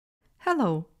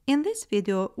Hello! In this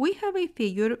video we have a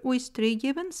figure with three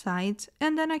given sides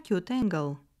and an acute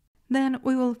angle. Then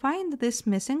we will find this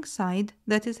missing side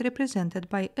that is represented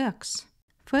by x.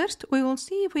 First we will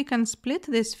see if we can split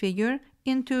this figure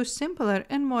into simpler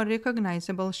and more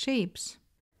recognizable shapes.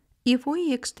 If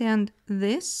we extend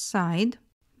this side,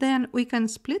 then we can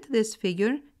split this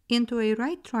figure into a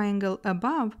right triangle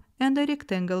above and a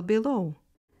rectangle below.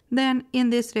 Then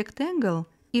in this rectangle,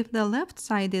 if the left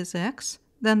side is x,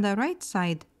 then the right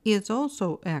side is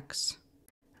also x.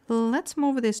 Let's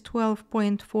move this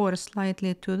 12.4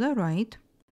 slightly to the right.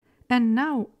 And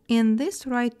now, in this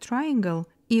right triangle,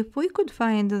 if we could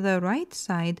find the right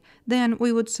side, then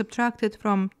we would subtract it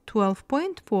from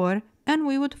 12.4 and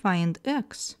we would find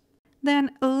x.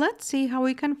 Then let's see how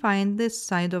we can find this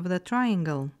side of the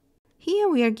triangle. Here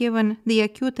we are given the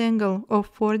acute angle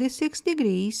of 46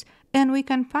 degrees, and we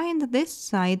can find this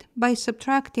side by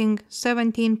subtracting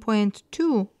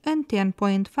 17.2 and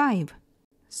 10.5.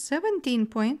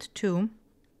 17.2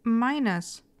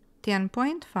 minus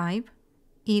 10.5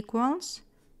 equals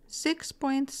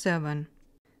 6.7.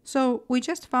 So we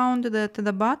just found that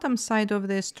the bottom side of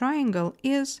this triangle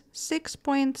is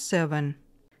 6.7.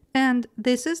 And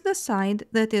this is the side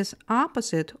that is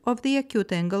opposite of the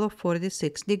acute angle of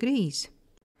 46 degrees.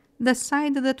 The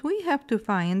side that we have to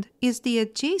find is the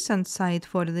adjacent side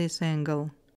for this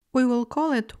angle. We will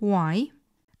call it y,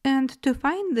 and to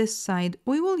find this side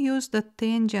we will use the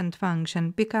tangent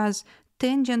function because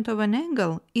tangent of an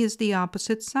angle is the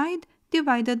opposite side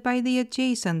divided by the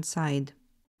adjacent side.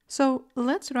 So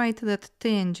let's write that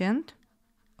tangent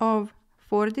of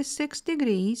 46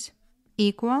 degrees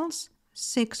equals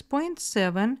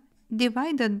 6.7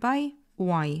 divided by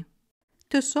y.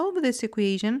 To solve this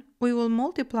equation, we will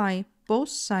multiply both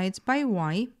sides by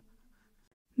y.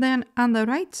 Then on the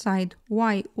right side,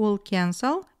 y will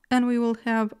cancel and we will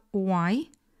have y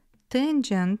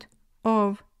tangent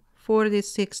of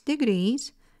 46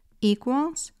 degrees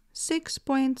equals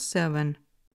 6.7.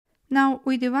 Now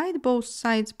we divide both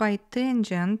sides by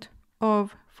tangent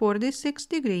of 46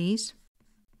 degrees.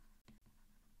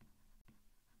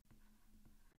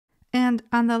 And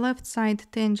on the left side,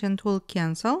 tangent will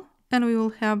cancel, and we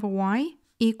will have y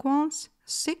equals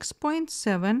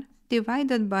 6.7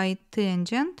 divided by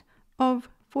tangent of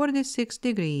 46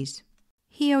 degrees.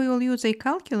 Here we will use a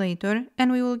calculator,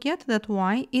 and we will get that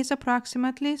y is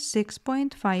approximately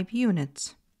 6.5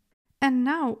 units. And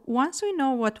now, once we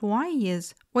know what y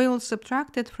is, we will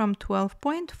subtract it from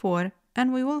 12.4,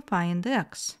 and we will find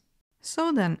x.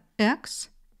 So then, x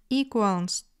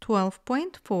equals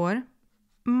 12.4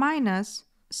 minus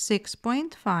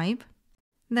 6.5,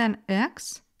 then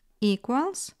x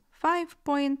equals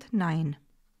 5.9.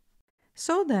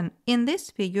 So then, in this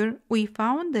figure, we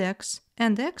found x,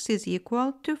 and x is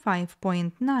equal to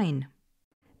 5.9.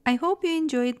 I hope you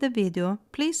enjoyed the video.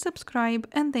 Please subscribe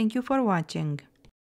and thank you for watching.